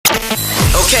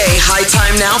Okay, high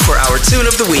time now for our tune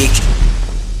of the week.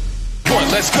 Come on,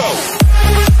 let's go.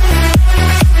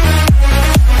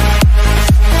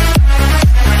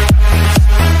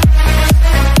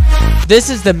 This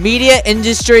is the Media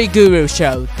Industry Guru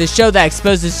Show, the show that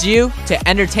exposes you to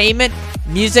entertainment,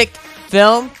 music,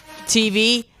 film,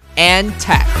 TV, and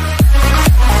tech.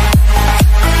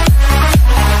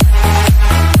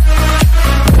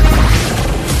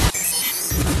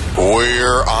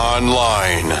 We're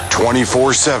online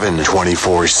 24/7.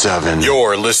 24/7.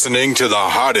 You're listening to the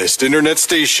hottest internet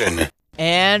station.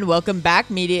 And welcome back,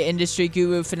 Media Industry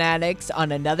Guru Fanatics,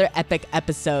 on another epic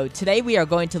episode. Today we are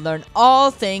going to learn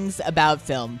all things about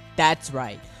film. That's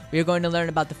right. We are going to learn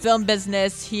about the film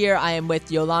business. Here I am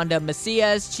with Yolanda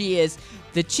Macias. She is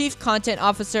the Chief Content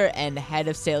Officer and Head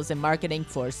of Sales and Marketing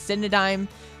for Cinedigm.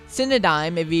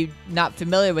 Cinedigm, if you're not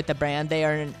familiar with the brand, they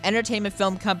are an entertainment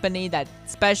film company that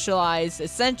specializes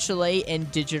essentially in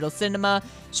digital cinema,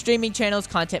 streaming channels,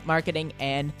 content marketing,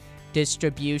 and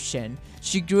distribution.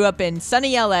 She grew up in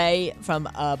sunny LA from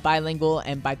a bilingual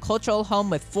and bicultural home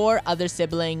with 4 other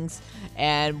siblings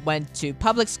and went to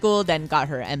public school, then got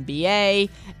her MBA,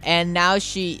 and now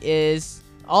she is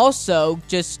also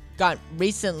just got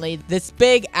recently this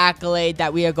big accolade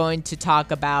that we are going to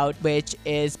talk about, which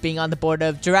is being on the board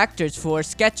of directors for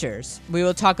Skechers. We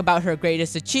will talk about her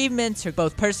greatest achievements, her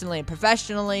both personally and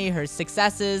professionally, her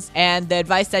successes, and the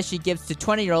advice that she gives to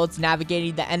 20-year-olds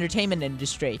navigating the entertainment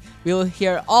industry. We will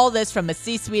hear all this from a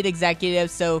C-suite executive,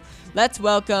 so let's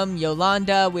welcome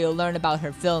Yolanda. We'll learn about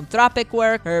her philanthropic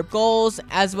work, her goals,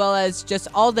 as well as just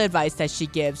all the advice that she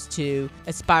gives to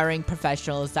aspiring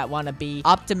professionals that want to be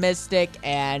optimistic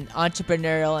and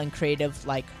entrepreneurial and creative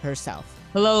like herself.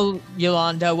 Hello,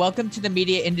 Yolanda. Welcome to the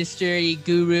Media Industry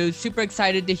Guru. Super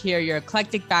excited to hear your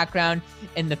eclectic background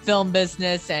in the film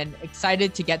business and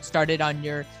excited to get started on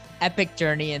your epic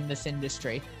journey in this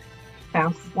industry.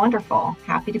 Sounds wonderful.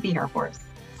 Happy to be here for us.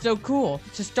 So cool.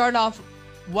 To start off,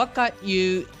 what got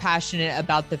you passionate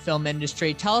about the film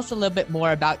industry? Tell us a little bit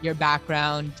more about your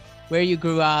background, where you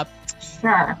grew up.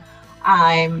 Sure.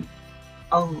 I'm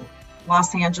a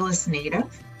Los Angeles native.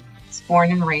 I was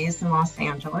born and raised in Los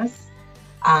Angeles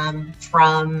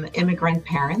from immigrant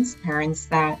parents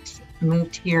that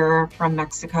moved here from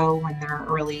Mexico in their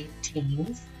early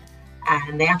teens.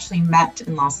 And they actually met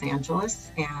in Los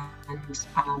Angeles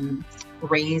and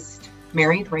raised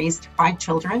 5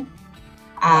 children.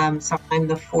 So I'm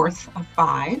the 4th of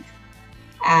 5,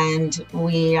 and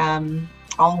we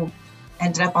all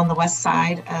ended up on the west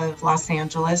side of Los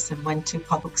Angeles and went to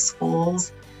public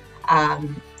schools.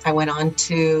 I went on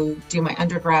to do my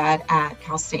undergrad at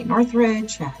Cal State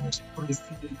Northridge and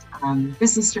received a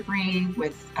business degree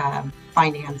with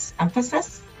finance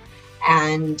emphasis.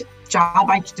 And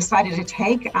job I decided to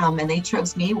take, and they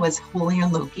chose me, was Houlihan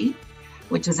Lokey,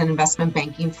 which is an investment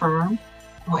banking firm,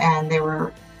 and they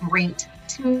were great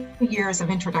 2 years of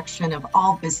introduction of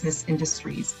all business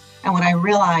industries. And what I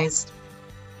realized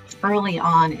early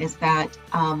on is that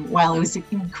while it was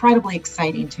incredibly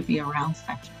exciting to be around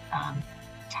such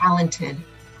talented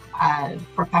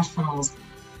professionals,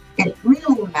 it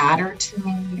really mattered to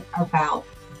me about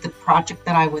the project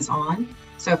that I was on.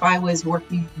 So if I was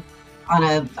working on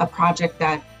a project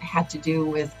that had to do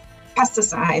with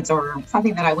pesticides or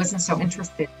something that I wasn't so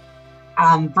interested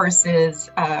in,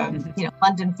 versus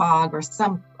London Fog or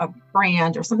some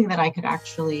brand or something that I could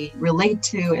actually relate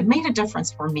to, it made a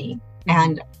difference for me.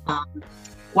 And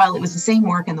while it was the same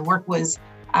work and the work was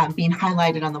being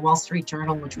highlighted on the Wall Street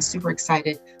Journal, which was super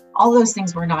excited, all those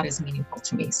things were not as meaningful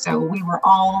to me. So we were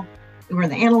in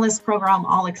the analyst program,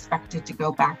 all expected to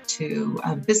go back to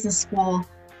business school.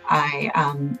 I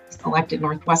selected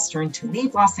Northwestern to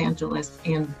leave Los Angeles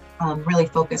and really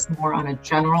focused more on a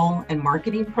general and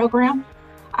marketing program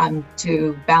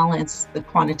to balance the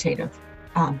quantitative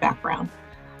background.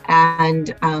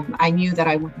 And I knew that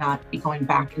I would not be going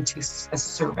back into a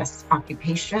service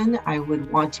occupation. I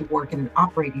would want to work in an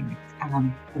operating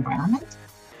environment.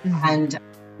 Mm-hmm. And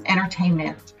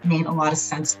entertainment made a lot of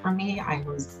sense for me. I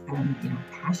was a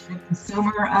passionate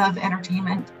consumer of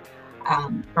entertainment.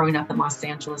 Growing up in Los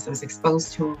Angeles, I was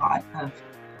exposed to a lot of,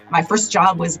 my first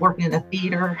job was working in a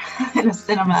theater, in a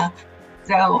cinema.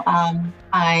 So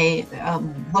I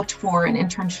looked for an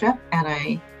internship, and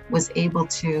I was able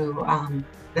to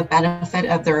the benefit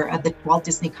of the Walt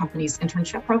Disney Company's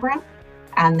internship program,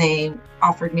 and they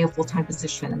offered me a full-time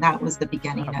position, and that was the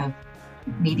beginning of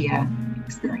media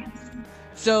experience.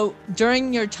 So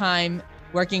during your time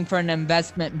working for an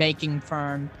investment banking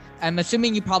firm, I'm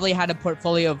assuming you probably had a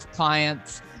portfolio of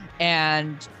clients,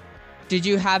 and did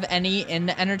you have any in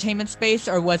the entertainment space,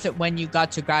 or was it when you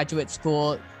got to graduate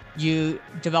school you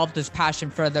developed this passion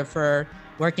further for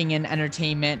working in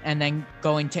entertainment and then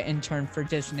going to intern for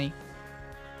Disney?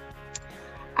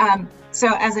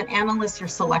 So as an analyst, you're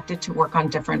selected to work on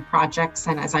different projects.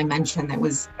 And as I mentioned, there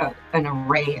was an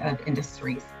array of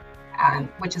industries,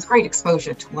 which is great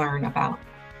exposure to learn about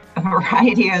a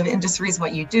variety of industries,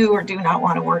 what you do or do not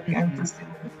want to work in.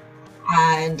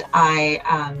 And I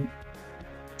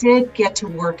did get to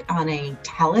work on a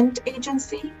talent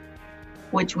agency,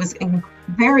 which was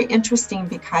very interesting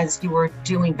because you were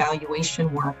doing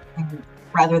valuation work, and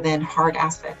rather than hard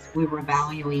assets, we were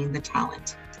valuing the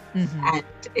talent. And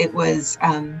it was,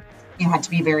 you had to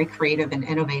be very creative and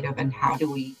innovative. And how do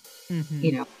we,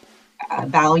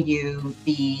 value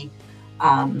the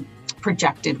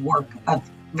projected work of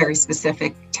very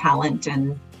specific talent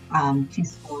and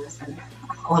T-scores and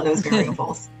all of those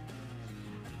variables.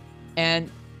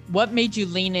 And what made you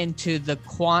lean into the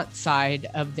quant side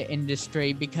of the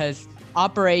industry? Because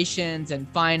operations and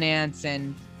finance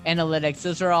and analytics,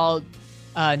 those are all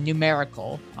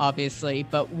numerical, obviously.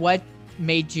 But what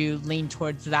made you lean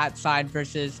towards that side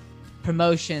versus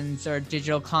promotions or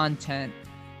digital content?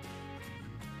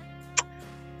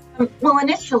 Well,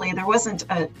 initially, there wasn't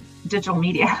a digital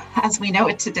media as we know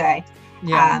it today.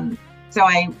 So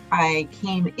I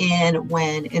came in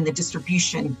in the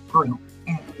distribution group,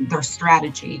 in their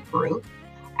strategy group.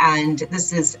 And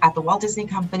this is at the Walt Disney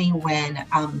Company when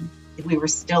we were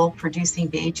still producing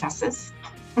VHSs.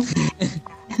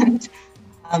 And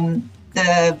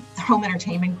the home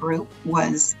entertainment group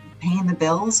was paying the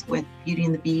bills with Beauty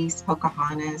and the Beast,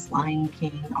 Pocahontas, Lion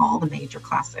King, all the major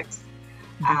classics,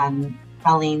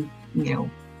 selling,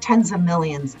 tens of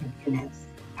millions of units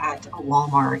at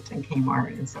Walmart and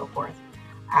Kmart and so forth.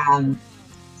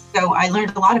 So I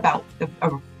learned a lot about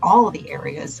all of the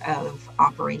areas of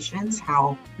operations,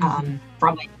 how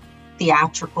from a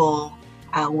theatrical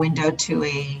window to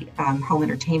a home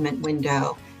entertainment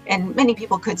window. And many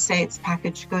people could say it's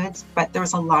packaged goods, but there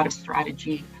was a lot of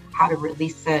strategy, how to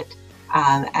release it.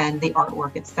 And the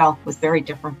artwork itself was very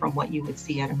different from what you would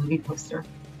see at a movie poster.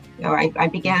 I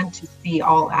began to see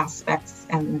all aspects,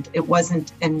 and it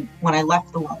wasn't, and when I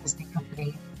left the Walt Disney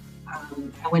Company,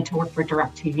 I went to work for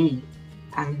DirecTV,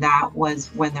 and that was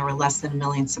when there were less than 1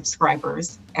 million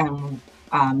subscribers. And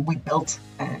we built,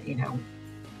 an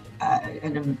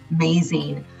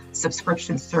amazing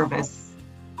subscription service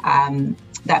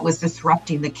that was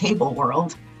disrupting the cable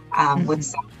world with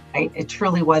satellite. It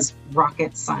truly was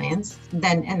rocket science.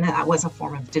 And that was a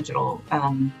form of digital,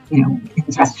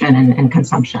 ingestion and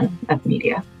consumption of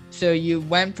media. So you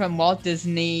went from Walt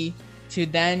Disney to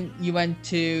then you went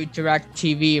to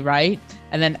DirecTV, right?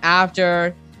 And then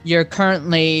after, you're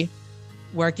currently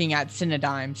working at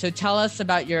Cinedigm. So tell us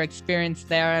about your experience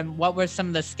there and what were some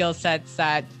of the skill sets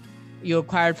that you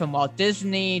acquired from Walt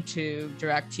Disney to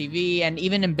DirecTV and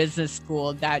even in business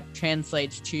school that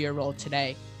translates to your role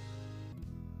today?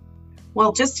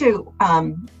 Well, just to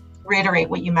reiterate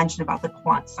what you mentioned about the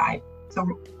quant side. So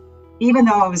even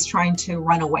though I was trying to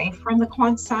run away from the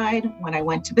quant side, when I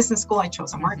went to business school, I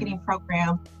chose a marketing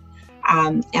program.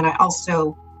 And I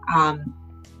also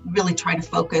really tried to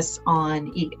focus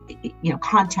on,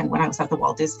 content. When I was at the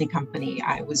Walt Disney Company,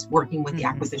 I was working with the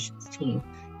acquisitions team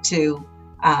to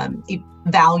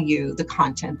value the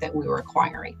content that we were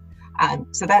acquiring.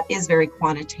 So that is very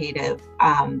quantitative.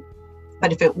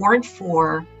 But if it weren't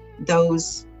for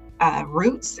those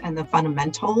roots and the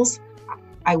fundamentals,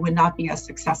 I would not be as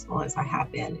successful as I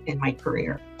have been in my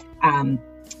career.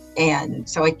 And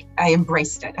so I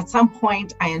embraced it. At some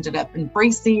point, I ended up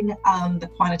embracing the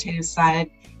quantitative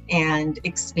side and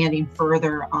expanding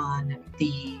further on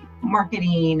the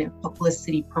marketing,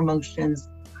 publicity, promotions,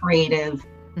 creative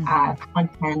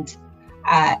content.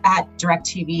 At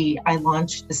DirecTV, I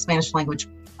launched the Spanish language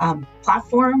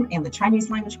platform and the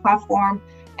Chinese language platform,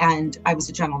 and I was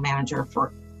a general manager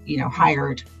for,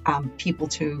 hired people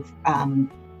to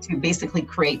basically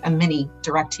create a mini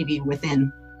DirecTV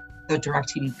within the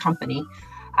DirecTV company.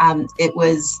 It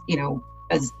was,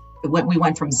 when we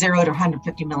went from zero to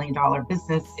 $150 million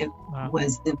business, it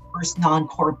was the first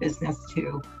non-core business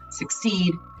to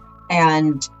succeed.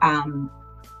 And,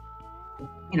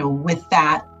 with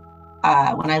that,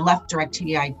 when I left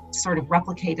DirecTV, I sort of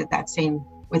replicated that same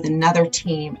with another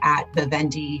team at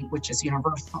Vivendi, which is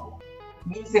Universal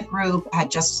Music Group.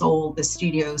 Had just sold the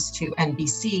studios to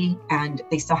NBC, and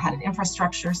they still had an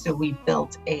infrastructure. So we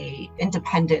built a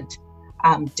independent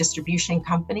distribution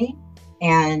company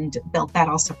and built that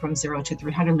also from zero to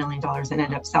 $300 million and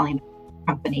ended up selling the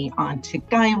company on to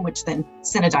Cinedigm, which then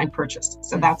Cinedigm purchased.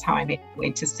 So that's how I made my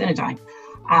way to Cinedigm.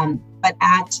 But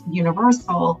at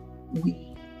Universal,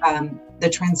 we the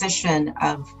transition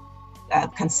of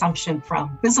consumption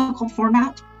from physical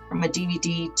format, from a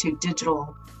DVD to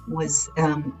digital, was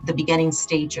the beginning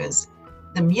stages.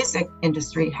 The music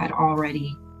industry had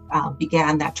already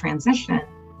began that transition.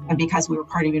 And because we were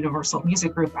part of Universal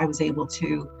Music Group, I was able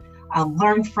to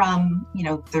learn from,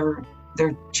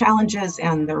 their challenges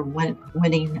and their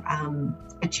winning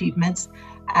achievements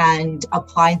and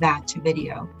apply that to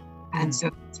video. And so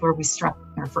that's where we struck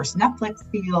our first Netflix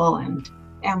deal, and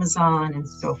Amazon and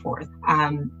so forth,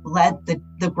 led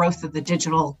the growth of the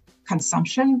digital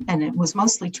consumption. And it was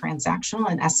mostly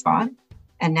transactional and SVOD.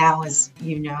 And now, as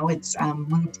you know, it's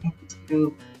moved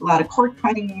into a lot of cord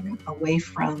cutting away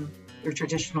from your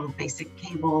traditional basic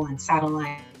cable and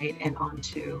satellite and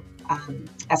onto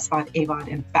SVOD,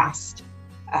 AVOD, and fast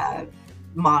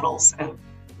models and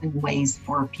ways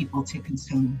for people to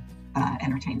consume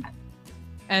entertainment.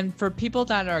 And for people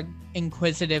that are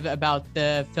inquisitive about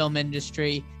the film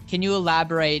industry, can you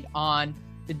elaborate on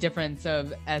the difference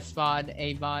of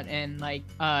SVOD, AVOD,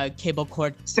 and cable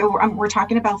cord? So we're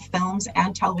talking about films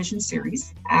and television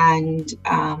series, and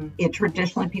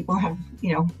traditionally people have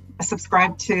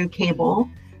subscribed to cable,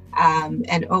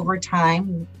 and over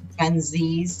time, Gen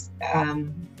Zs,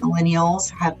 millennials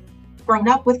have grown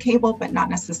up with cable, but not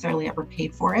necessarily ever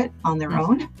paid for it on their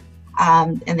own.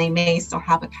 And they may still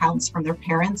have accounts from their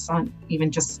parents on even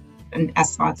just an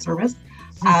SVOD service.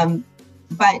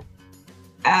 But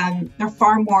they're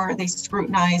far more, they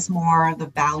scrutinize more the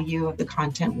value of the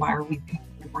content. Why are we paying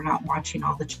if we're not watching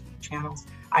all the channels?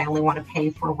 I only want to pay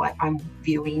for what I'm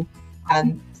viewing.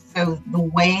 So the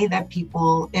way that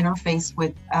people interface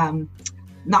with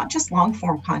not just long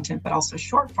form content, but also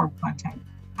short form content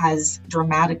has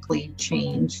dramatically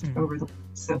changed over the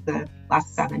course of the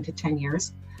last 7 to 10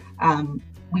 years.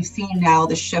 We've seen now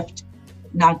the shift,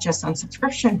 not just on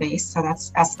subscription based, so that's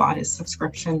SVOD is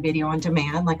subscription video on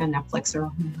demand, like a Netflix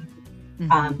or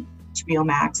HBO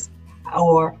Max,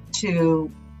 or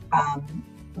to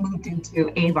moved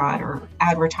into AVOD or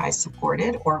advertised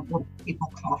supported, or what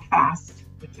people call FAST,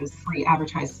 which is free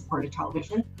advertised supported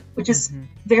television, which is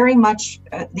very much,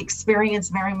 the experience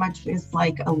very much is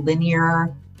like a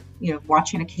linear,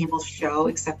 watching a cable show,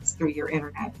 except it's through your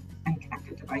internet and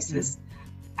connected devices.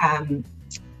 And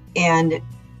the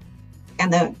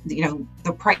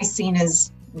pricing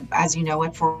is, as you know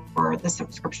it, for the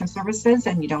subscription services,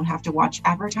 and you don't have to watch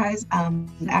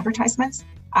advertisements.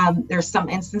 There's some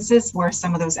instances where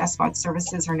some of those SVOD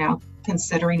services are now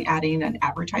considering adding an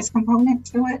advertised component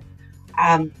to it.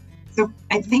 So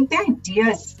I think the idea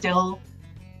is still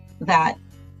that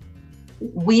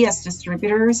we as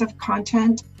distributors of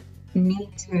content need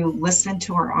to listen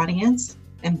to our audience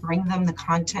and bring them the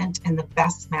content in the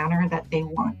best manner that they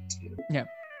want to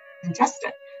ingest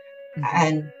it.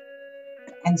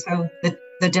 And so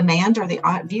the demand or the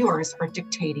viewers are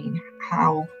dictating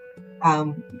how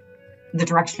the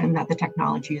direction that the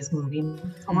technology is moving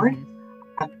forward.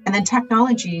 And then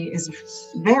technology is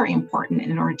very important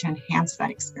in order to enhance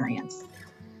that experience.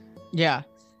 Yeah.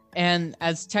 And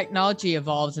as technology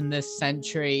evolves in this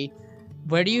century,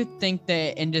 where do you think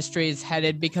the industry is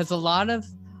headed? Because a lot of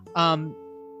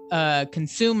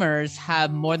consumers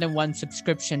have more than one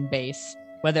subscription base,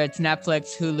 whether it's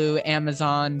Netflix, Hulu,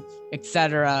 Amazon,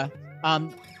 etc.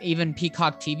 Even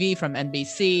Peacock TV from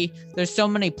NBC. There's so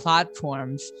many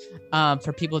platforms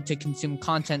for people to consume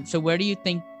content. So where do you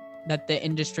think that the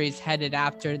industry is headed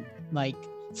after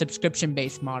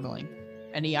subscription-based modeling?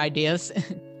 Any ideas?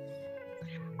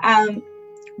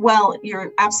 Well,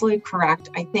 you're absolutely correct.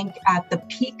 I think at the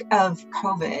peak of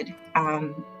COVID,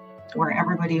 where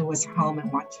everybody was home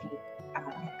and watching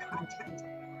content,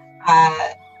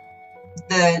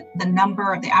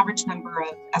 the average number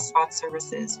of SVOD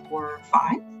services were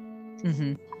 5,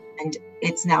 and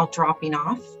it's now dropping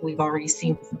off. We've already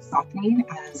seen some softening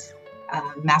as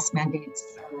mask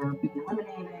mandates are being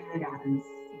eliminated,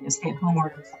 as stay-at-home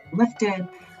orders are lifted.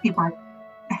 People are,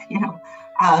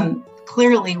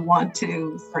 clearly want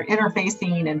to start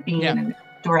interfacing and being in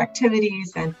outdoor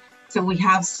activities, and so we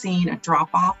have seen a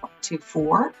drop-off to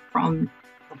 4 from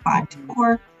the 5 to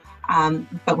 4.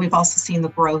 But we've also seen the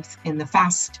growth in the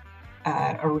fast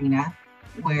arena,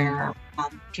 where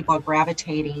people are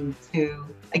gravitating to,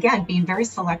 again, being very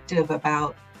selective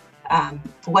about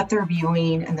what they're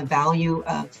viewing and the value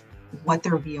of what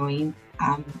they're viewing.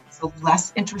 So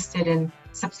less interested in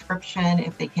subscription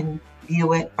if they can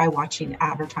view it by watching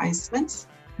advertisements.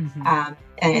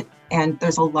 And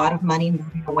there's a lot of money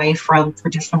moving away from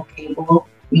traditional cable,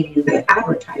 meaning that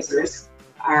advertisers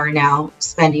are now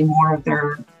spending more of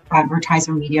their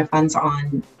advertiser media funds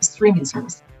on streaming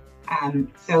services.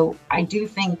 So I do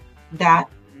think that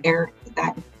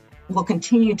that will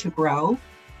continue to grow.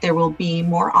 there will be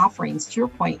more offerings. To your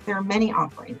point, there are many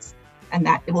offerings, and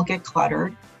that it will get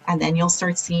cluttered, and then you'll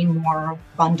start seeing more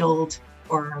bundled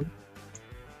or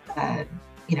a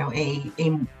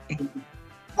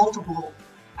multiple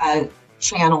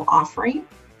channel offering.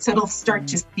 So it'll start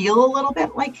to feel a little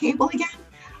bit like cable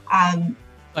again.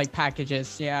 Like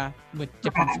packages, yeah, with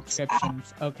different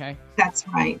subscriptions. Okay. That's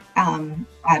right.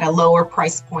 At a lower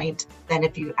price point than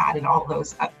if you added all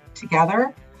those up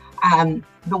together.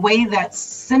 The way that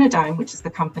Cinedigm, which is the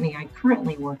company I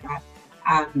currently work at,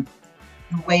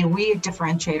 the way we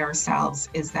differentiate ourselves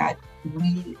is that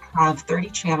we have 30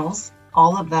 channels.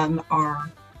 All of them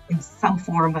are in some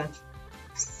form of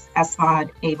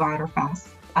SVOD, AVOD, or FAST,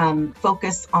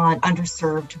 focused on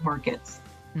underserved markets.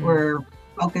 We're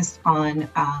focused on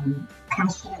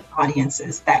passionate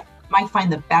audiences that might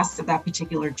find the best of that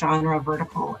particular genre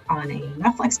vertical on a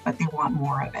Netflix, but they want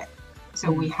more of it. So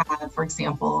we have, for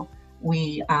example,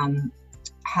 we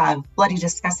have Bloody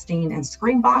Disgusting and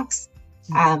Screambox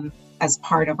as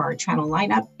part of our channel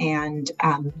lineup, and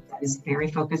that is very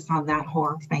focused on that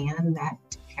horror fan that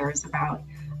cares about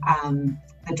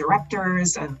the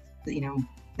directors of,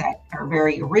 that are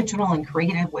very original and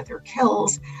creative with their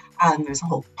kills. There's a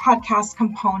whole podcast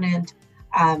component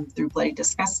through Bloody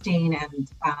Disgusting,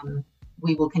 and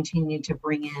we will continue to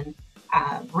bring in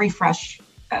refresh,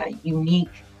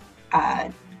 unique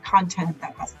content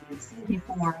that hasn't been seen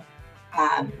before,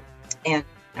 and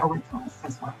originals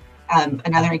as well.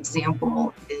 Another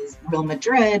example is Real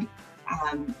Madrid,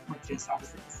 which is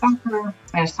obviously soccer,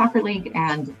 Spanish Soccer League,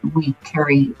 and we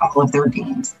carry all of their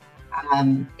games.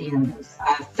 There's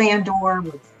Fandor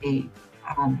with a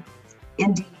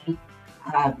indie,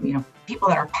 people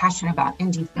that are passionate about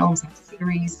indie films and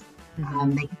series.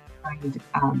 They can find,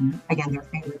 again, their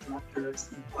favorite directors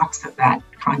and blocks of that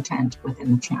content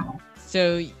within the channel.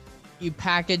 So you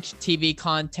package TV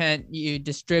content, you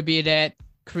distribute it,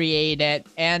 create it,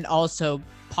 and also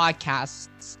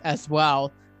podcasts as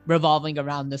well, revolving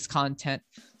around this content.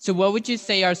 So what would you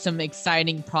say are some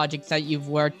exciting projects that you've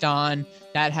worked on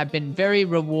that have been very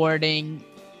rewarding,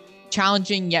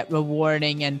 challenging yet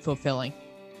rewarding and fulfilling?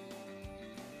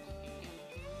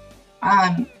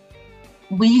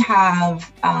 We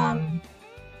have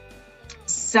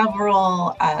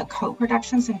several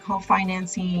co-productions and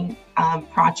co-financing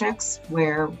projects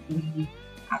where we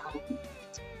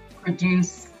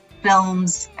produce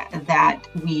films that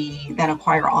we then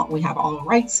acquire we have all the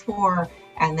rights for,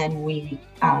 and then we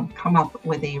come up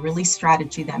with a release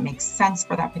strategy that makes sense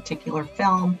for that particular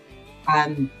film.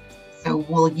 So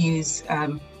we'll use,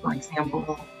 for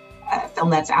example, a film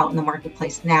that's out in the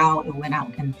marketplace now. It went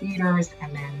out in theaters,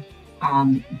 and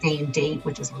then Day and Date,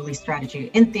 which is a release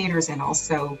strategy in theaters and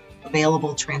also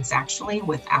available transactionally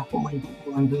with Apple and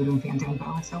Google and Vudu and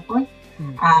Fandango and so forth.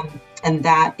 And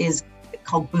that is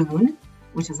called Boone,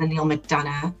 which is a Neil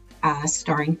McDonough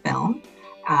starring film.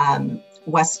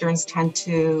 Westerns tend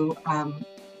to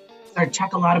sort of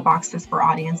check a lot of boxes for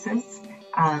audiences,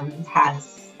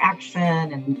 has action,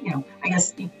 and I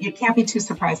guess you can't be too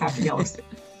surprised after Yellowstone.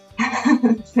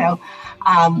 So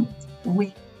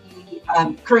we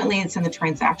currently it's in the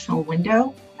transactional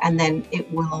window, and then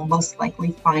it will most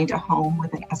likely find a home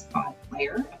with an SVOD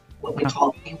player, what we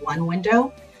call a one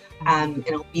window.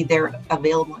 It'll be there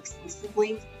available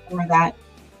exclusively for that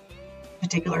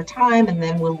particular time, and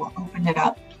then we'll open it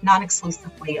up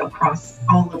non-exclusively across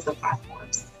all of the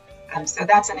platforms. So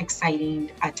that's an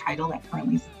exciting title that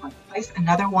currently is in the marketplace.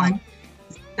 Another one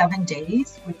is 7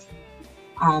 Days, which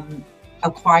we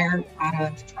acquired out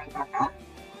of Tribeca,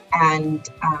 and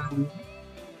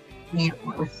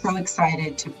we're so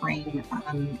excited to bring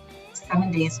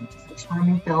 7 Days, which is a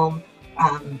charming film,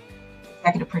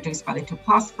 executive produced by the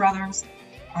Duplass brothers,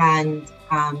 and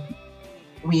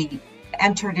we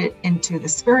entered it into the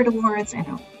Spirit Awards, and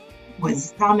it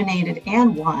was nominated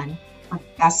and won for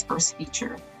Best First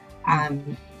Feature.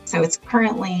 So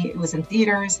it was in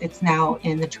theaters, it's now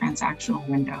in the transactional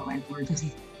window, and we're just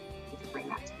to bring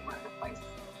that to the marketplace.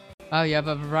 Oh, you have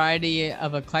a variety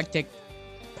of eclectic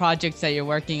projects that you're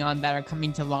working on that are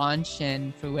coming to launch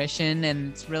and fruition,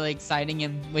 and it's really exciting,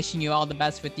 and wishing you all the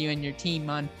best with you and your team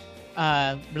on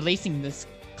releasing this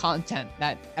content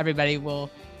that everybody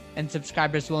and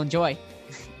subscribers will enjoy.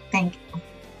 Thank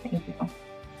you.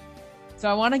 So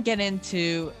I want to get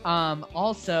into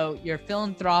also your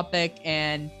philanthropic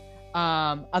and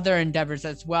other endeavors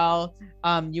as well.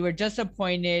 You were just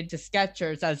appointed to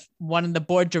Skechers as one of the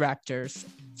board directors.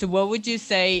 So what would you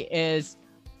say is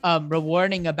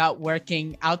rewarding about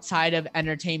working outside of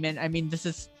entertainment? I mean, this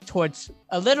is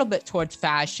a little bit towards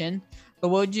fashion, but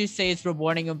what would you say is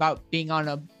rewarding about being on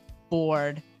a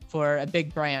board for a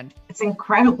big brand? It's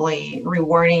incredibly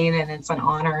rewarding, and it's an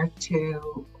honor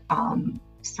to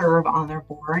serve on their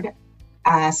board.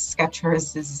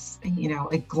 Skechers is,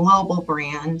 a global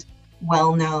brand,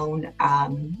 well-known,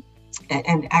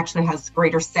 and actually has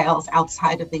greater sales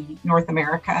outside of the North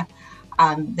America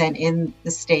than in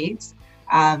the States.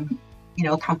 A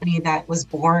company that was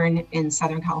born in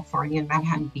Southern California in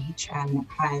Manhattan Beach and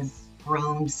has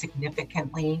grown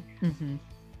significantly.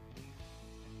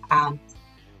 To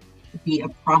be a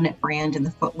prominent brand in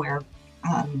the footwear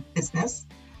business.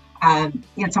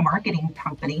 It's a marketing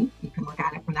company. You can look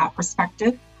at it from that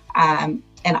perspective. And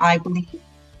I believe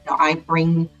I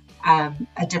bring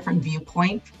a different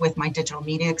viewpoint with my digital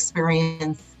media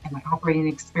experience, and my operating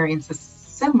experience is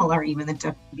similar, even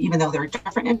though they're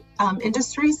different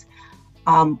industries.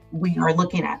 We are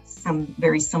looking at some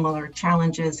very similar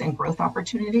challenges and growth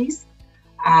opportunities.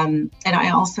 And I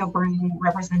also bring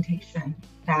representation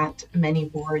that many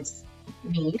boards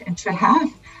need and should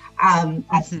have.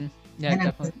 Yeah,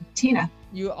 definitely. Latina.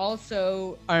 You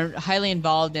also are highly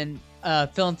involved in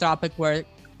philanthropic work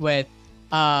with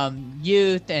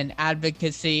youth and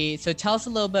advocacy. So tell us a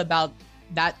little bit about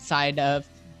that side of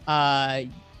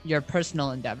your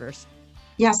personal endeavors.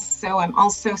 Yes, so I'm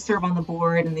also serve on the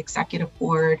board and the executive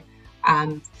board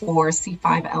for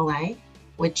C5LA,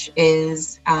 which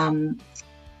is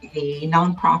a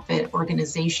nonprofit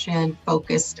organization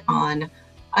focused on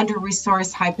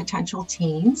under-resourced, high-potential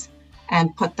teens,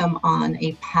 and put them on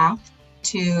a path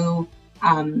to,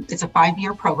 it's a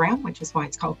 5-year program, which is why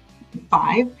it's called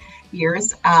 5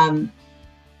 years,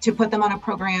 to put them on a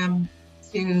program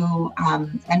to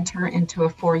enter into a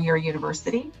 4-year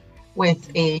university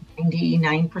with a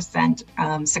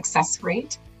 99% success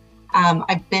rate.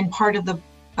 I've been part of the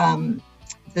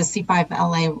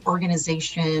C5LA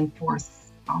organization for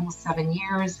almost 7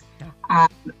 years.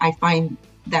 I find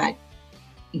that,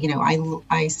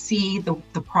 I see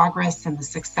the progress and the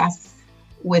success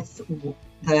with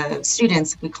the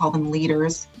students. We call them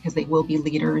leaders because they will be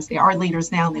leaders. They are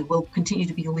leaders now, and they will continue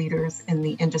to be leaders in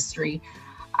the industry.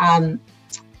 And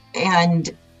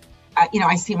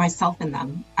I see myself in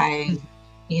them. I,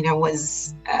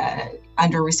 was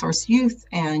under-resourced youth,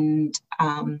 and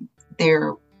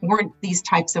there weren't these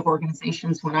types of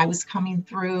organizations when I was coming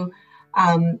through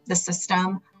the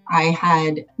system. I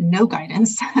had no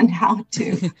guidance on how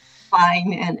to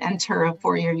find and enter a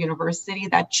 4-year university.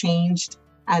 That changed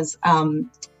as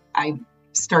I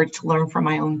started to learn from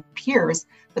my own peers.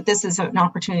 But this is an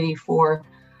opportunity for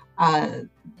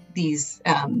these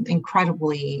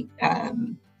incredibly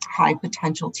high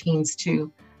potential teens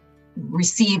to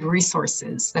receive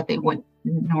resources that they wouldn't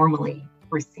normally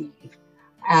receive.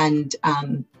 And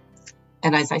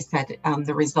as I said,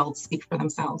 the results speak for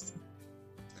themselves.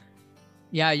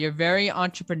 Yeah, you're very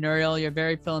entrepreneurial, you're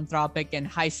very philanthropic and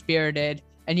high-spirited,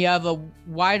 and you have a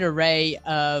wide array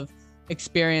of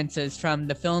experiences, from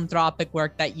the philanthropic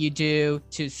work that you do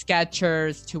to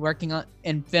Skechers to working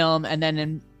in film, and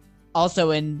then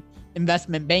also in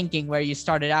investment banking, where you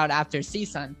started out after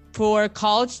CSUN. For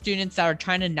college students that are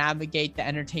trying to navigate the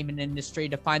entertainment industry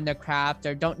to find their craft,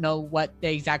 or don't know what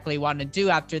they exactly want to do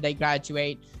after they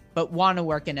graduate, but want to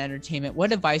work in entertainment,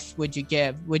 what advice would you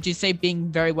give? Would you say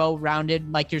being very well-rounded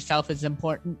like yourself is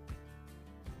important?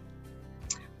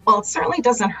 Well, it certainly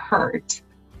doesn't hurt.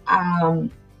 I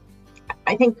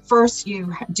think first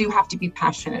you do have to be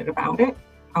passionate about it,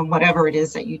 whatever it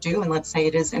is that you do. And let's say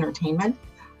it is entertainment.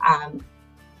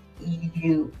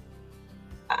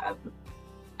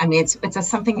 It's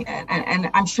something,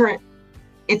 and I'm sure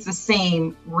it's the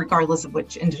same regardless of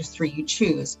which industry you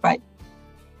choose, but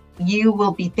you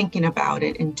will be thinking about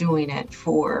it and doing it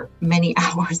for many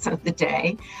hours of the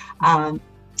day.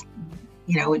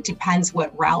 It depends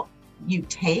what route you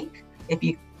take. If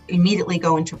you immediately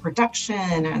go into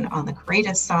production and on the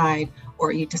creative side,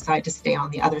 or you decide to stay on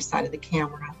the other side of the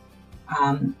camera,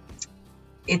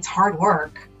 it's hard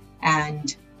work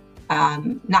and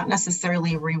not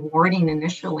necessarily rewarding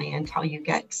initially until you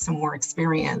get some more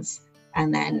experience,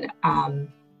 and then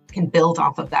can build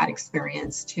off of that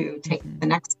experience to take the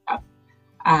next step.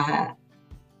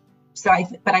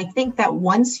 But I think that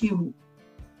once you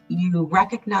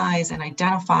recognize and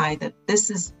identify that this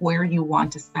is where you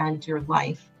want to spend your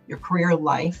life, your career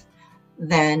life,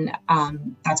 then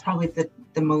that's probably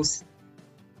the most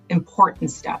important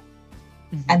step.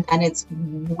 And it's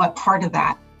what part of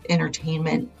that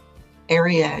entertainment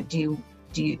area do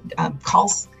you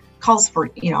calls for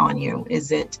on you?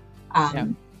 Is it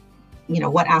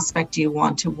what aspect do you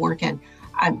want to work in?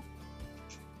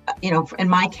 In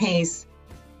my case,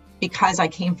 because I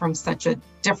came from such a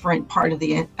different part of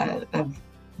the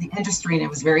the industry and it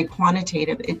was very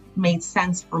quantitative, it made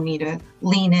sense for me to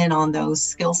lean in on those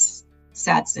skill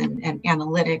sets and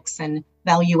analytics and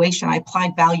valuation. I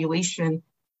applied valuation,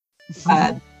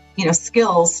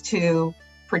 skills to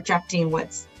projecting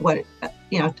what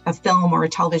a film or a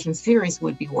television series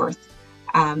would be worth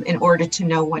in order to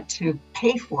know what to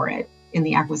pay for it in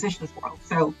the acquisitions world.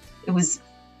 So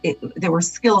there were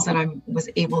skills that I was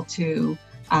able to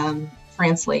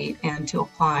translate and to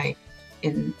apply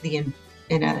in an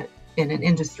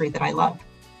industry that I love.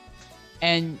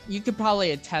 And you could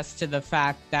probably attest to the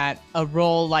fact that a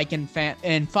role like in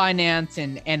finance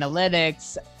and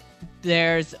analytics,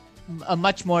 there's a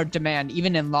much more demand.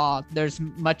 Even in law, there's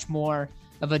much more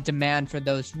of a demand for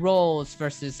those roles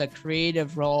versus a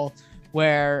creative role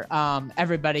where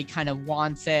everybody kind of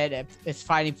wants it, is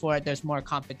fighting for it. There's more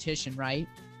competition, right?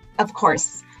 Of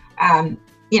course.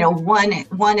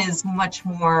 One is much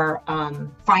more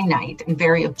finite and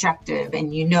very objective,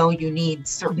 and you need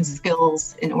certain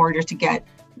skills in order to get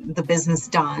the business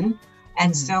done.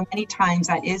 And so many times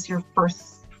that is your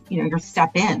first, your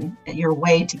step in, your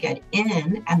way to get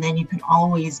in, and then you can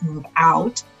always move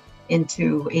out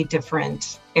into a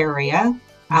different area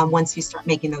once you start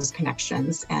making those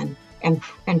connections and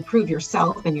prove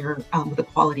yourself and the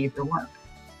quality of your work.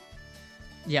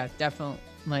 Yeah,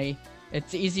 definitely.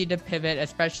 It's easy to pivot,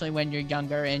 especially when you're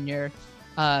younger in your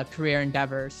career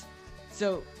endeavors.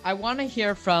 So I want to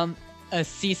hear from a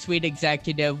C-suite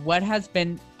executive, what has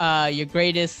been your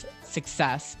greatest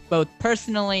success, both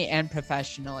personally and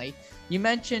professionally? You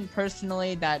mentioned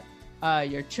personally that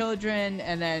your children,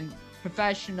 and then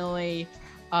professionally,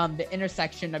 the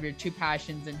intersection of your two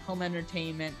passions in home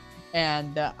entertainment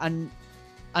and the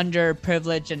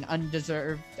underprivileged and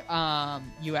undeserved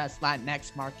U.S.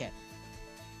 Latinx market.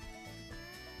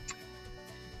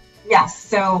 Yes.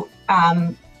 So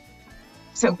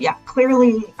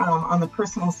clearly on the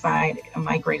personal side,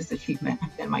 my greatest achievement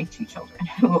have been my two children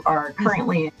who are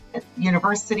currently at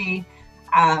university,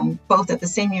 both at the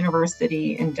same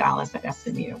university in Dallas at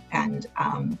SMU. And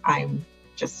I'm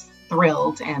just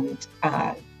thrilled and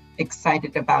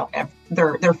excited about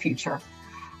their future.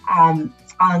 On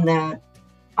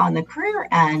the career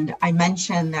end, I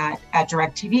mentioned that at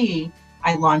DirecTV,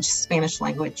 I launched Spanish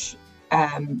language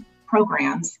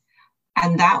programs.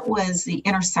 And that was the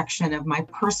intersection of my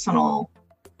personal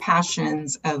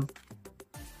passions of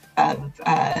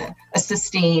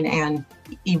assisting and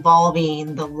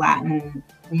evolving the Latin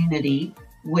community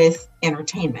with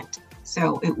entertainment.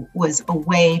 So it was a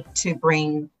way to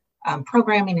bring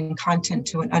programming and content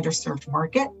to an underserved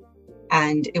market.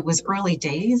 And it was early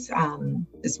days.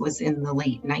 This was in the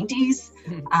late 90s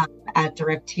at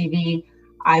DirecTV.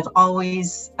 I've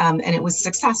always, and it was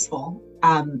successful.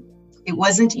 It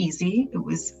wasn't easy. It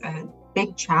was a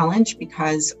big challenge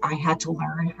because I had to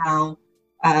learn how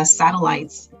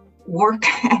satellites work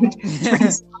and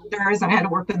transponders. I had to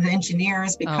work with the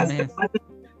engineers because there wasn't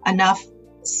enough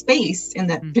space in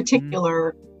that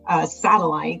particular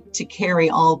satellite to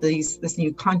carry all this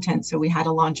new content. So we had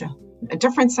to launch a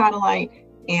different satellite.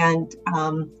 And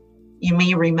you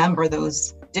may remember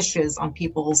those dishes on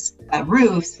people's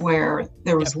roofs where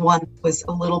there was one was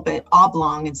a little bit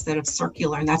oblong instead of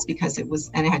circular, and that's because it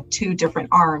had two different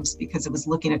arms because it was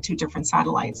looking at two different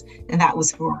satellites, and that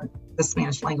was for the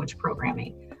Spanish language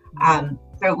programming. So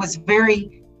it was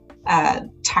very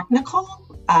technical,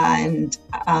 and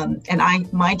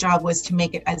my job was to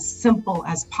make it as simple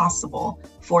as possible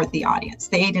for the audience.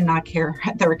 They did not care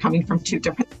they were coming from two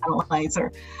different satellites,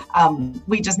 or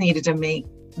we just needed to make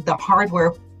the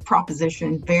hardware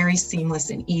proposition very seamless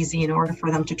and easy in order for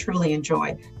them to truly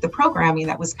enjoy the programming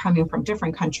that was coming from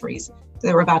different countries.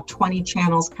 There were about 20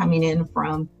 channels coming in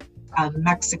from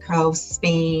Mexico,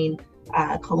 Spain,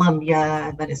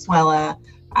 Colombia, Venezuela,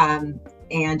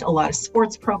 and a lot of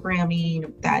sports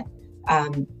programming that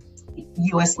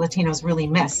U.S. Latinos really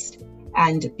missed.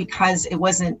 And because it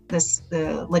wasn't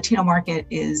the Latino market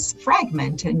is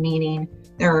fragmented, meaning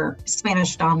there are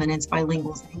Spanish dominant,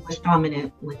 bilinguals, English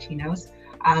dominant Latinos.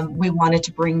 We wanted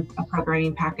to bring a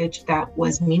programming package that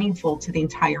was meaningful to the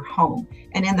entire home.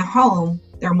 And in the home,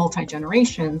 there are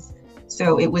multi-generations.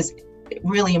 So it was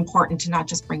really important to not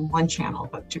just bring one channel,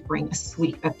 but to bring a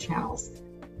suite of channels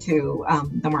to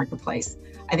the marketplace.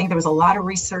 I think there was a lot of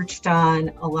research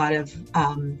done, a lot of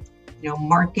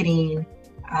marketing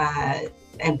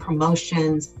and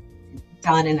promotions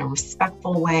done in a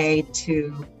respectful way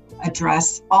to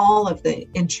address all of the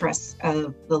interests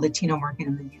of the Latino market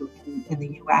in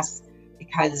the U.S.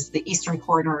 because the Eastern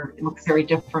corridor looks very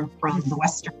different from the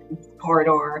Western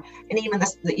corridor, and even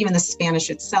the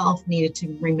Spanish itself needed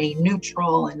to remain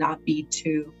neutral and not be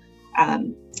too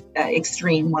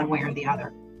extreme one way or the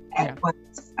other. Yeah.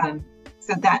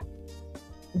 So that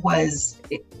was,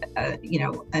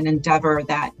 an endeavor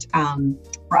that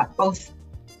brought both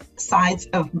sides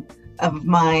of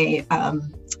my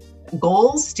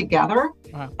goals together.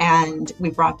 Wow. And we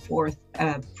brought forth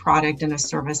a product and a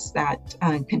service that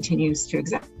continues to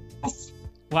exist.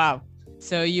 Wow.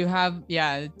 So you have,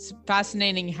 it's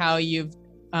fascinating how you've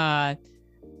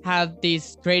have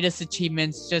these greatest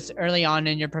achievements just early on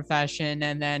in your profession,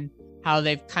 and then how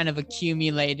they've kind of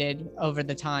accumulated over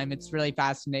the time. It's really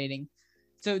fascinating.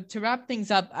 So to wrap things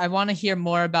up, I want to hear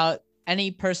more about any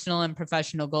personal and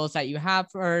professional goals that you have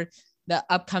for the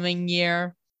upcoming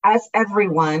year. As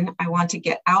everyone, I want to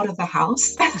get out of the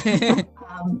house,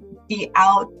 be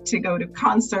out to go to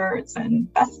concerts and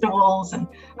festivals.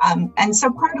 And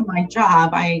so part of my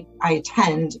job, I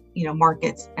attend,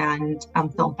 markets and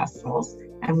film festivals,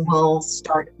 and we'll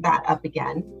start that up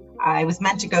again. I was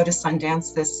meant to go to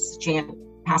Sundance this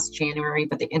past January,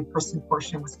 but the in-person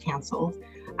portion was canceled.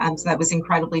 So that was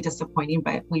incredibly disappointing,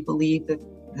 but we believe that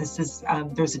this is,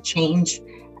 there's a change,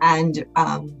 and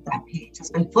that page has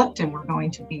been flipped and we're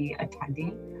going to be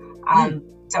attending.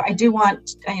 So I do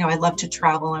want, I love to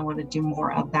travel. I want to do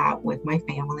more of that with my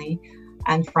family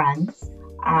and friends.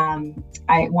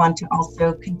 I want to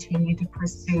also continue to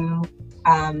pursue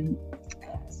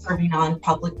serving on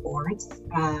public boards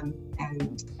and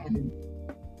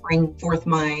bring forth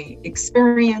my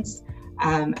experience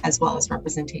as well as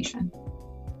representation.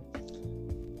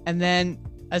 And then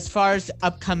as far as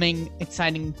upcoming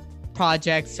exciting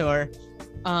projects, or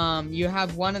you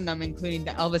have one of them, including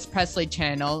the Elvis Presley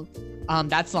channel,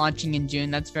 that's launching in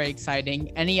June. That's very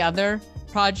exciting. Any other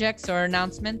projects or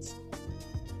announcements?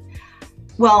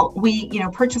 Well, we,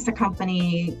 purchased a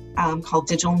company called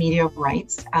Digital Media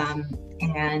Rights,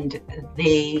 and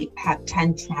they have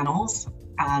 10 channels,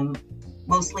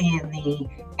 mostly in the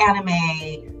anime.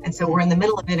 And so we're in the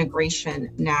middle of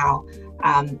integration now.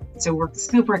 So we're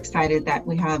super excited that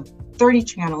we have 30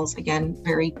 channels, again,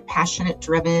 very passionate,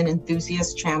 driven,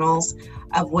 enthusiast channels,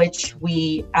 of which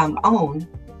we own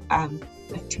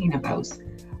 15 of those.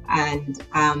 And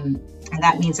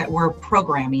that means that we're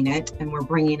programming it and we're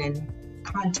bringing in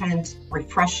content,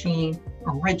 refreshing,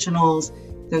 originals.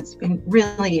 So it's been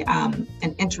really an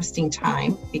interesting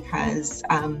time because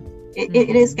it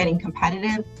is getting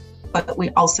competitive, but we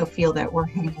also feel that we're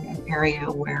hitting an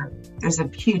area where there's a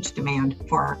huge demand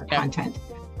for our content.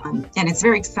 And it's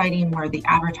very exciting where the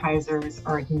advertisers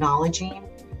are acknowledging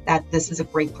that this is a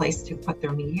great place to put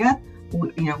their media.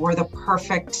 We're the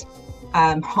perfect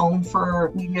home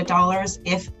for media dollars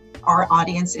if our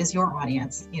audience is your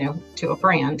audience, to a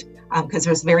brand, because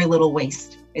there's very little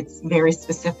waste. It's very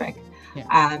specific. We're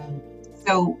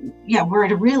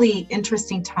at a really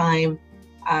interesting time,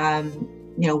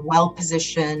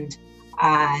 well-positioned,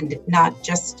 and not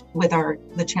just with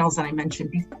the channels that I mentioned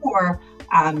before,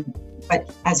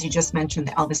 but as you just mentioned,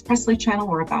 the Elvis Presley channel,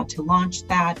 we're about to launch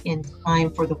that in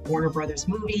time for the Warner Brothers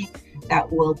movie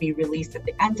that will be released at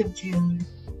the end of June,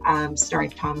 starring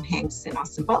Tom Hanks and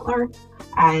Austin Butler.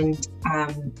 And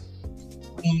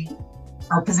we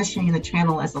are positioning the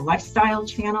channel as a lifestyle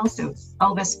channel. So it's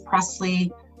Elvis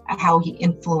Presley, how he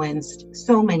influenced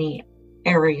so many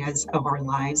areas of our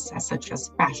lives, such as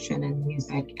fashion and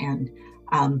music and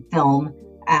film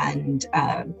and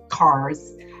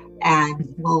cars and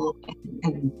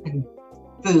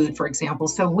food, for example.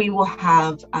 So we will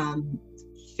have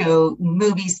show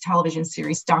movies, television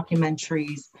series,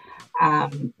 documentaries,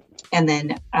 and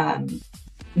then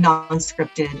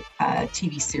non-scripted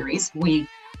TV series. We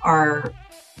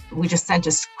just sent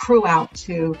a crew out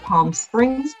to Palm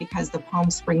Springs because the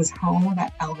Palm Springs home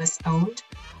that Elvis owned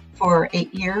for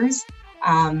 8 years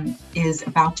is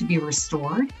about to be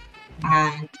restored.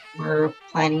 And we're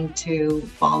planning to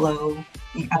follow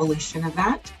the evolution of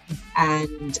that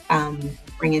and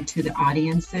bring it to the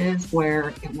audiences where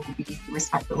it will be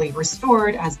respectfully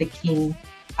restored as the king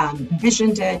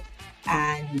envisioned it.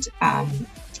 And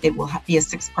it will be a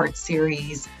 6-part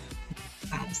series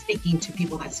speaking to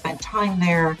people that spent time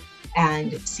there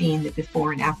and seeing the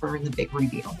before and after and the big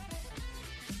reveal.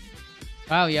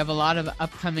 Wow, you have a lot of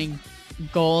upcoming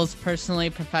goals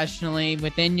personally, professionally,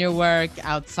 within your work,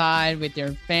 outside, with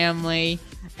your family,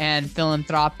 and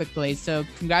philanthropically. So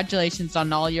congratulations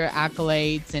on all your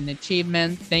accolades and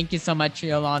achievements. Thank you so much,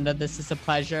 Yolanda. This is a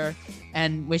pleasure,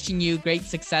 and wishing you great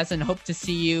success, and hope to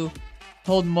see you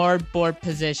hold more board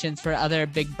positions for other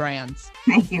big brands.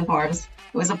 Thank you, Horace.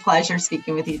 It was a pleasure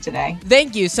speaking with you today.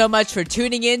 Thank you so much for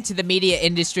tuning in to the Media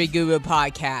Industry Guru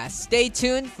podcast. Stay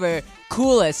tuned for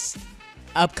coolest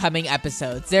upcoming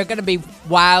episodes. They're going to be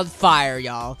wildfire,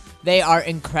 y'all. They are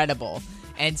incredible.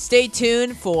 And stay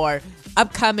tuned for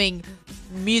upcoming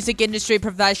music industry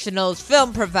professionals,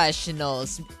 film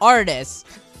professionals, artists,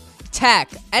 tech,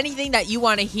 anything that you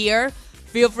want to hear,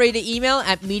 feel free to email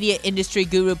at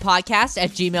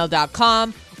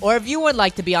mediaindustrygurupodcast@gmail.com. Or if you would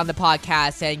like to be on the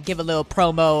podcast and give a little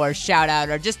promo or shout out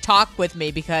or just talk with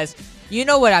me, because you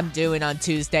know what I'm doing on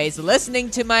Tuesdays, listening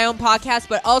to my own podcast,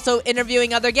 but also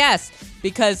interviewing other guests,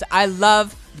 because I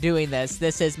love doing this.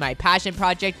 This is my passion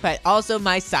project, but also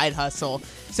my side hustle.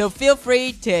 So feel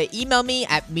free to email me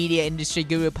at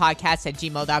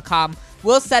mediaindustrygurupodcast@gmail.com.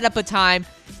 We'll set up a time.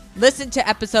 Listen to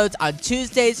episodes on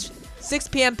Tuesdays, 6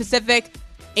 p.m. Pacific,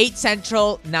 8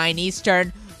 Central, 9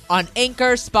 Eastern, on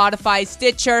Anchor, Spotify,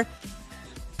 Stitcher,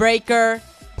 Breaker,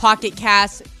 Pocket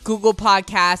Casts, Google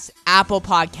Podcasts, Apple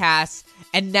Podcasts,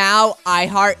 and now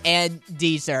iHeart and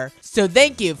Deezer. So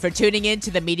thank you for tuning in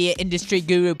to the Media Industry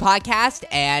Guru Podcast,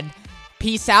 and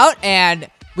peace out, and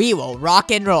we will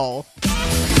rock and roll.